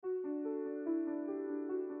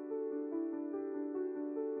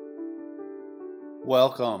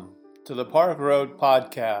Welcome to the Park Road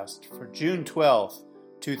Podcast for June 12th,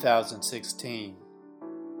 2016.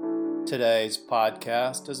 Today's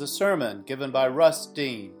podcast is a sermon given by Russ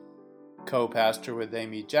Dean, co-pastor with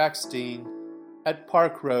Amy Jackstein at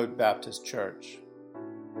Park Road Baptist Church.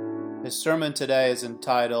 His sermon today is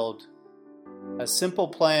entitled, A Simple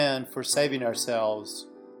Plan for Saving Ourselves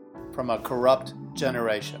from a Corrupt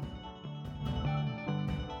Generation.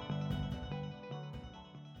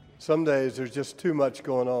 Some days there's just too much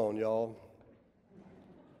going on, y'all.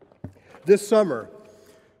 This summer,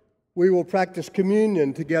 we will practice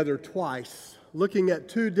communion together twice, looking at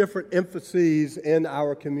two different emphases in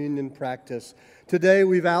our communion practice. Today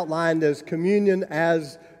we've outlined as communion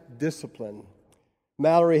as discipline.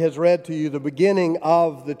 Mallory has read to you the beginning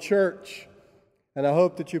of the church, and I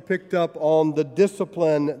hope that you picked up on the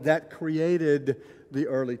discipline that created the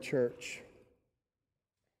early church.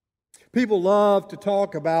 People love to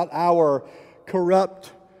talk about our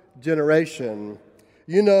corrupt generation.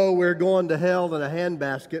 You know, we're going to hell in a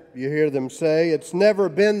handbasket, you hear them say. It's never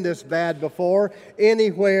been this bad before.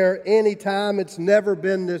 Anywhere, anytime, it's never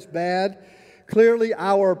been this bad. Clearly,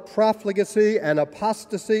 our profligacy and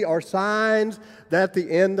apostasy are signs that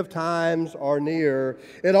the end of times are near.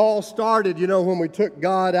 It all started, when we took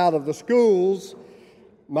God out of the schools.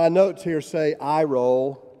 My notes here say eye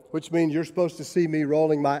roll, which means you're supposed to see me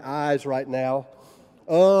rolling my eyes right now.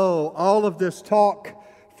 Oh, all of this talk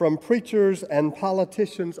from preachers and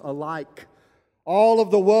politicians alike. All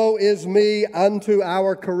of the woe is me unto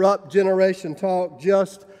our corrupt generation talk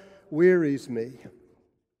just wearies me.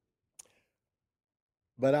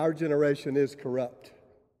 But our generation is corrupt.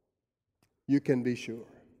 You can be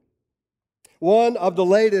sure. One of the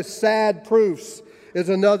latest sad proofs is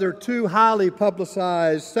another too highly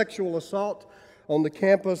publicized sexual assault on the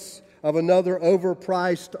campus of another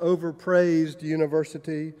overpriced, overpraised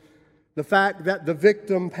university. The fact that the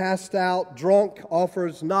victim passed out drunk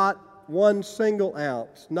offers not a single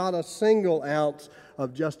ounce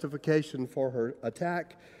of justification for her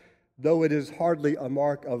attack, though it is hardly a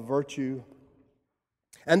mark of virtue.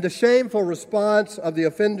 And the shameful response of the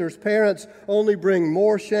offender's parents only bring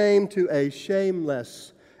more shame to a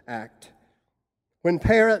shameless act. When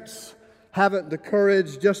parents haven't the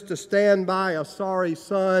courage just to stand by a sorry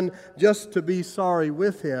son, just to be sorry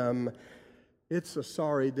with him, it's a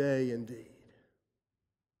sorry day indeed.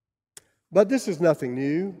 But this is nothing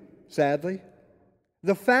new, sadly.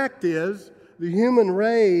 The fact is, the human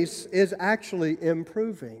race is actually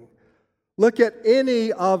improving. Look at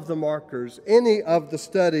any of the markers, any of the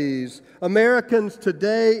studies. Americans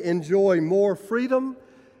today enjoy more freedom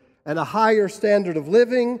and a higher standard of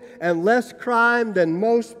living and less crime than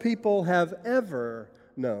most people have ever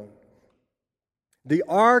known. The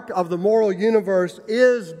arc of the moral universe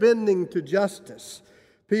is bending to justice.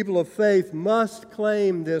 People of faith must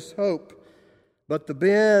claim this hope, but the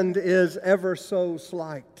bend is ever so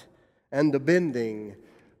slight and the bending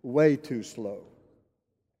way too slow.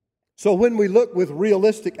 So when we look with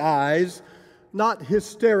realistic eyes, not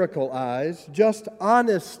hysterical eyes, just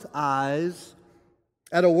honest eyes,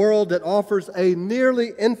 at a world that offers a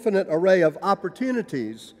nearly infinite array of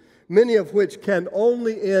opportunities, many of which can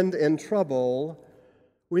only end in trouble,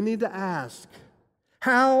 we need to ask,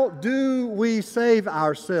 how do we save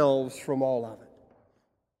ourselves from all of it?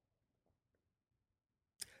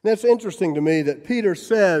 Now, it's interesting to me that Peter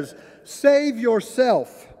says, save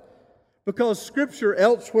yourself, because Scripture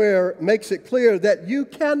elsewhere makes it clear that you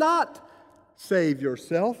cannot save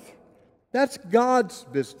yourself. That's God's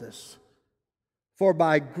business. For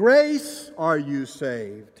by grace are you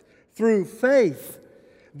saved, through faith.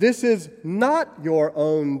 This is not your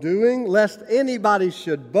own doing, lest anybody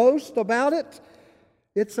should boast about it.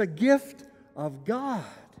 It's a gift of God.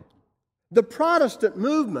 The Protestant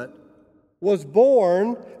movement was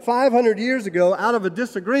born 500 years ago out of a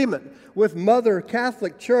disagreement with Mother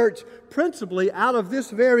Catholic Church, principally out of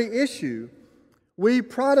this very issue. We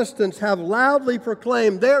Protestants have loudly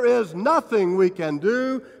proclaimed there is nothing we can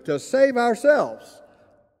do to save ourselves.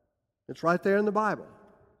 It's right there in the Bible.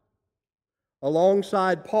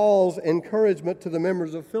 Alongside Paul's encouragement to the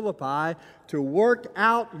members of Philippi to work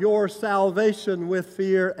out your salvation with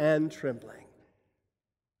fear and trembling.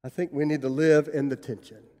 I think we need to live in the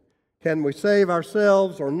tension. Can we save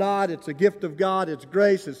ourselves or not? It's a gift of God. It's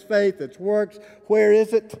grace, it's faith, it's works. Where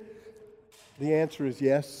is it? The answer is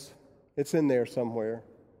yes. It's in there somewhere.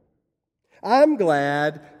 I'm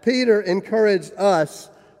glad Peter encouraged us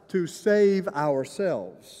to save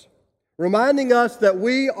ourselves, reminding us that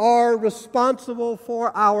we are responsible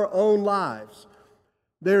for our own lives.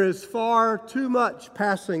 There is far too much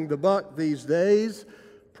passing the buck these days,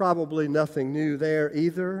 probably nothing new there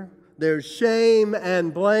either. There's shame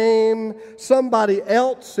and blame. Somebody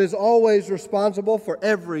else is always responsible for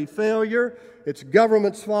every failure. It's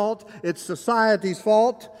government's fault. It's society's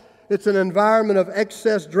fault. It's an environment of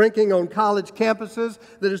excess drinking on college campuses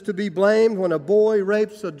that is to be blamed when a boy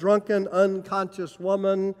rapes a drunken, unconscious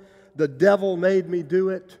woman. The devil made me do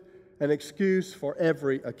it. An excuse for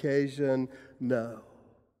every occasion. No.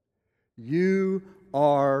 You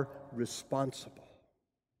are responsible.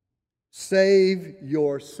 Save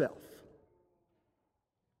yourself.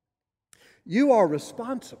 You are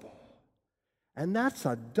responsible. And that's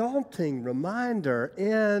a daunting reminder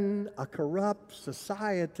in a corrupt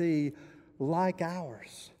society like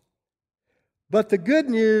ours. But the good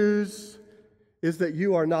news is that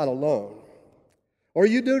you are not alone. Or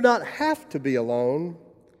you do not have to be alone,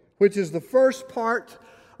 which is the first part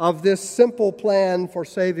of this simple plan for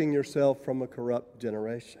saving yourself from a corrupt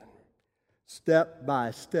generation. Step by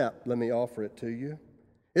step, let me offer it to you.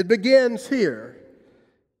 It begins here.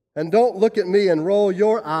 And don't look at me and roll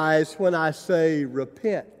your eyes when I say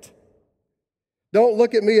repent. Don't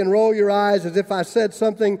look at me and roll your eyes as if I said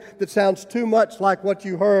something that sounds too much like what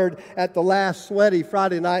you heard at the last sweaty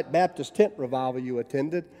Friday night Baptist tent revival you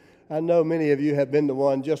attended. I know many of you have been to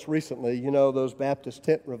one just recently. You know, those Baptist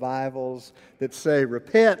tent revivals that say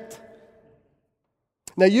repent.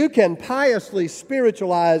 Now, you can piously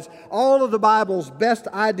spiritualize all of the Bible's best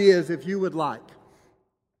ideas if you would like.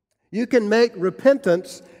 You can make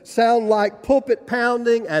repentance sound like pulpit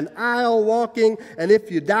pounding and aisle walking, and if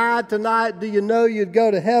you died tonight, do you know you'd go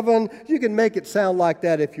to heaven? You can make it sound like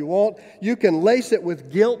that if you want. You can lace it with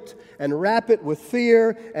guilt and wrap it with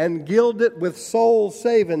fear and gild it with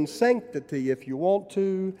soul-saving sanctity if you want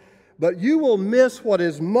to. But you will miss what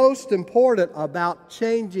is most important about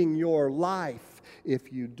changing your life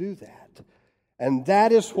if you do that. And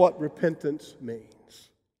that is what repentance means.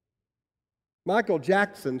 Michael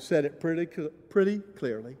Jackson said it pretty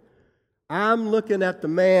clearly. I'm looking at the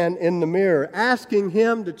man in the mirror, asking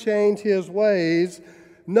him to change his ways.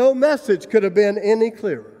 No message could have been any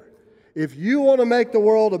clearer. If you want to make the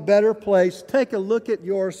world a better place, take a look at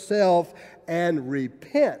yourself and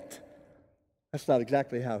repent. That's not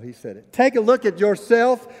exactly how he said it. Take a look at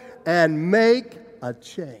yourself and make a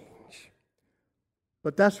change.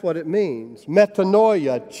 But that's what it means.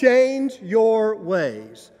 Metanoia, change your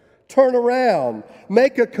ways. Turn around.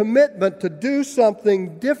 Make a commitment to do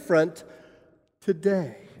something different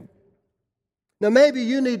today. Now, maybe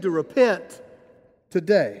you need to repent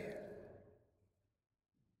today.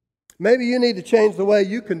 Maybe you need to change the way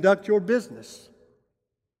you conduct your business.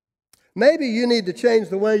 Maybe you need to change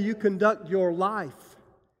the way you conduct your life.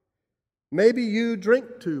 Maybe you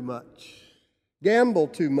drink too much, gamble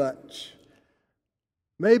too much.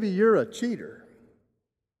 Maybe you're a cheater.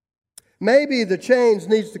 Maybe the change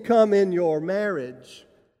needs to come in your marriage,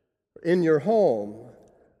 in your home,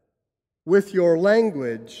 with your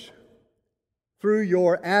language, through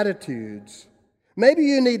your attitudes. Maybe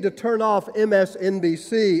you need to turn off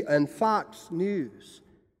MSNBC and Fox News.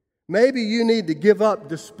 Maybe you need to give up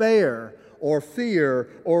despair or fear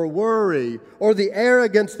or worry or the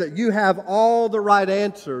arrogance that you have all the right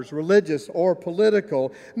answers, religious or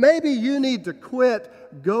political. Maybe you need to quit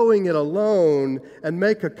going it alone and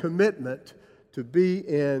make a commitment to be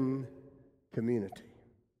in community.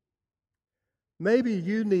 Maybe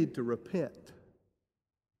you need to repent,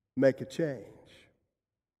 make a change.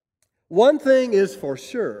 One thing is for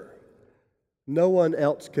sure, no one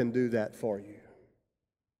else can do that for you.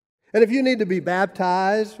 And if you need to be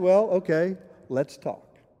baptized, well, okay, let's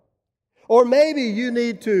talk. Or maybe you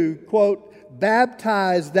need to, quote,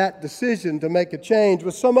 baptize that decision to make a change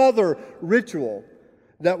with some other ritual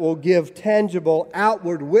that will give tangible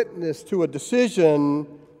outward witness to a decision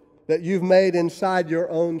that you've made inside your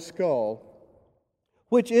own skull,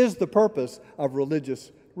 which is the purpose of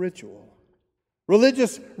religious ritual.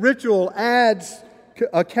 Religious ritual adds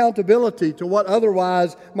accountability to what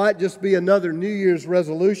otherwise might just be another New Year's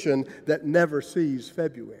resolution that never sees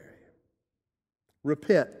February.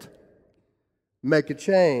 Repent. Make a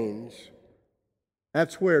change.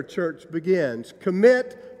 That's where church begins.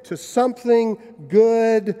 Commit to something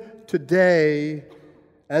good today,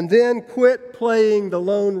 and then quit playing the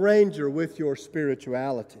Lone Ranger with your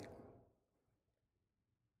spirituality.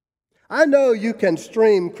 I know you can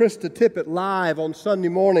stream Krista Tippett live on Sunday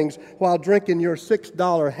mornings while drinking your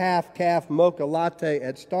 $6 half-calf mocha latte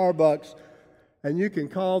at Starbucks, and you can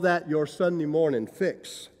call that your Sunday morning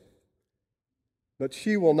fix. But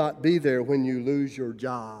she will not be there when you lose your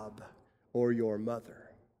job or your mother.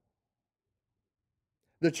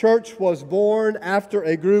 The church was born after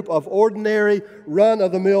a group of ordinary,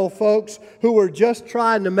 run-of-the-mill folks who were just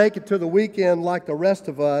trying to make it to the weekend like the rest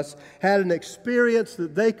of us had an experience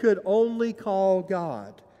that they could only call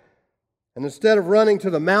God. And instead of running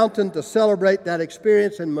to the mountain to celebrate that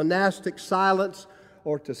experience in monastic silence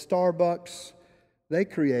or to Starbucks, they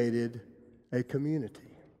created a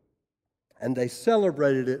community. And they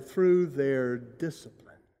celebrated it through their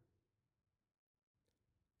discipline.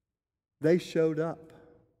 They showed up.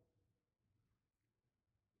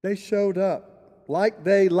 They showed up like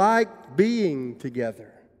they liked being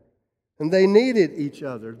together. And they needed each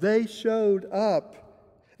other. They showed up.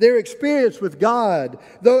 Their experience with God,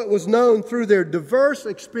 though it was known through their diverse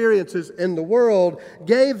experiences in the world,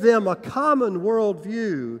 gave them a common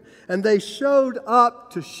worldview. And they showed up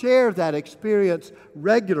to share that experience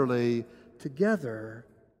regularly together.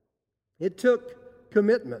 It took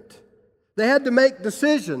commitment. They had to make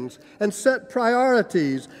decisions and set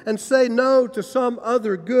priorities and say no to some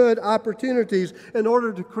other good opportunities in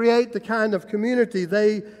order to create the kind of community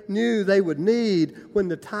they knew they would need when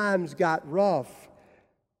the times got rough.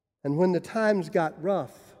 And when the times got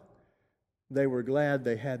rough, they were glad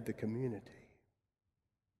they had the community.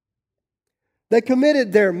 They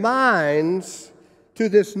committed their minds to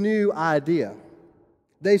this new idea.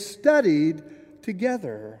 They studied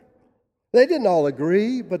together. They didn't all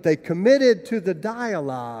agree, but they committed to the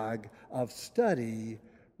dialogue of study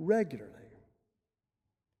regularly.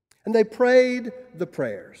 And they prayed the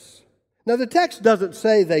prayers. Now, the text doesn't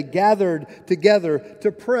say they gathered together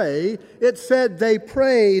to pray. It said they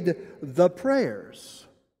prayed the prayers.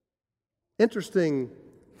 Interesting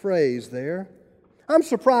phrase there. I'm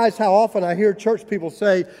surprised how often I hear church people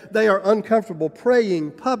say they are uncomfortable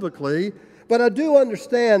praying publicly, but I do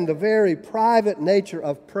understand the very private nature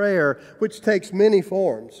of prayer, which takes many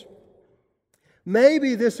forms.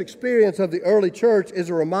 Maybe this experience of the early church is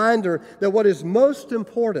a reminder that what is most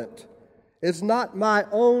important is not my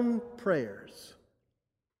own prayers,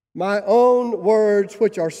 my own words,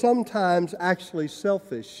 which are sometimes actually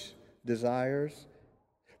selfish desires.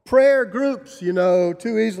 Prayer groups,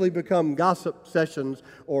 too easily become gossip sessions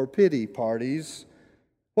or pity parties.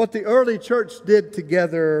 What the early church did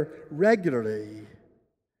together regularly,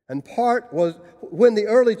 and part was when the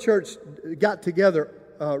early church got together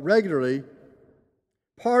regularly,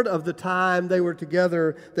 part of the time they were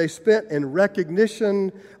together, they spent in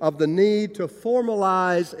recognition of the need to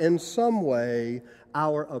formalize in some way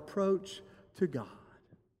our approach to God.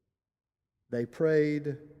 They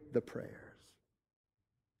prayed the prayers.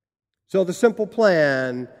 So the simple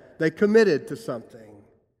plan, they committed to something.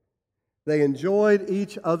 They enjoyed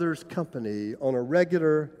each other's company on a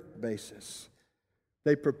regular basis.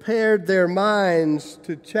 They prepared their minds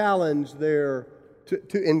to challenge to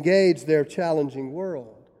engage their challenging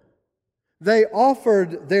world. They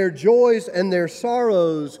offered their joys and their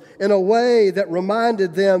sorrows in a way that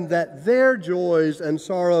reminded them that their joys and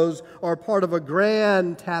sorrows are part of a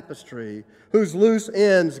grand tapestry whose loose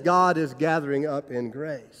ends God is gathering up in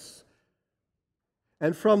grace.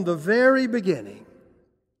 And from the very beginning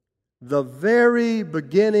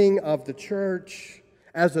of the church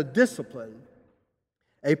as a discipline,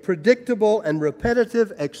 a predictable and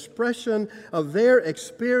repetitive expression of their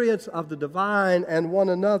experience of the divine and one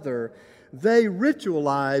another, they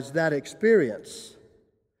ritualized that experience,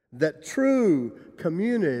 that true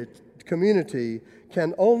community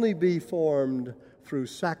can only be formed through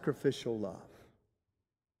sacrificial love.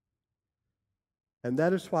 And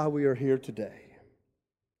that is why we are here today.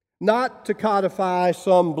 Not to codify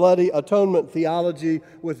some bloody atonement theology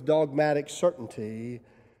with dogmatic certainty,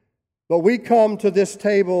 but we come to this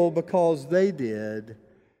table because they did,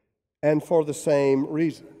 and for the same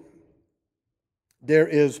reason. There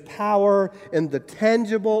is power in the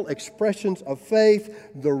tangible expressions of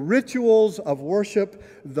faith, the rituals of worship,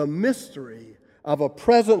 the mystery of a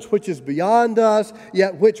presence which is beyond us,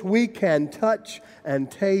 yet which we can touch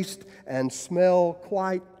and taste and smell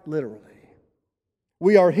quite literally.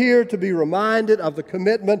 We are here to be reminded of the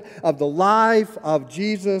commitment of the life of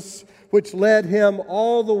Jesus, which led him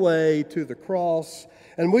all the way to the cross.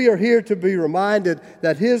 And we are here to be reminded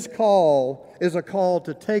that his call is a call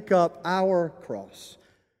to take up our cross,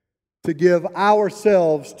 to give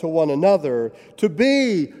ourselves to one another, to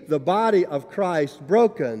be the body of Christ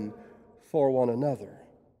broken for one another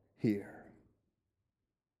here.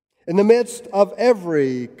 In the midst of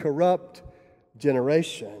every corrupt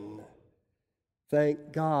generation,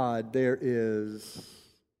 thank God there is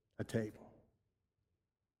a table.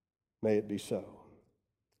 May it be so.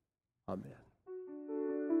 Amen.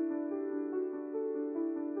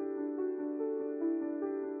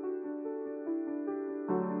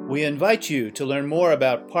 We invite you to learn more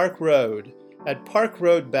about Park Road at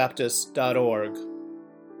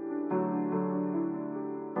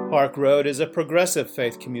parkroadbaptist.org. Park Road is a progressive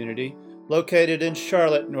faith community located in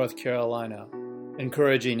Charlotte, North Carolina,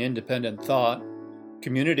 encouraging independent thought,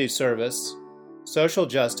 community service, social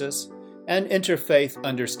justice, and interfaith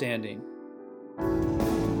understanding.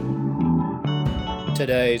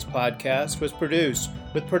 Today's podcast was produced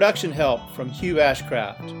with production help from Hugh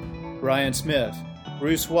Ashcraft, Brian Smith,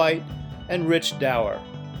 Bruce White, and Rich Dower.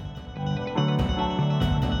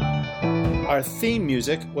 Our theme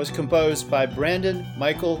music was composed by Brandon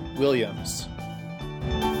Michael Williams.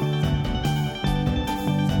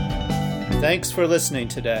 Thanks for listening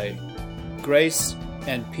today. Grace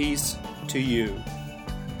and peace to you.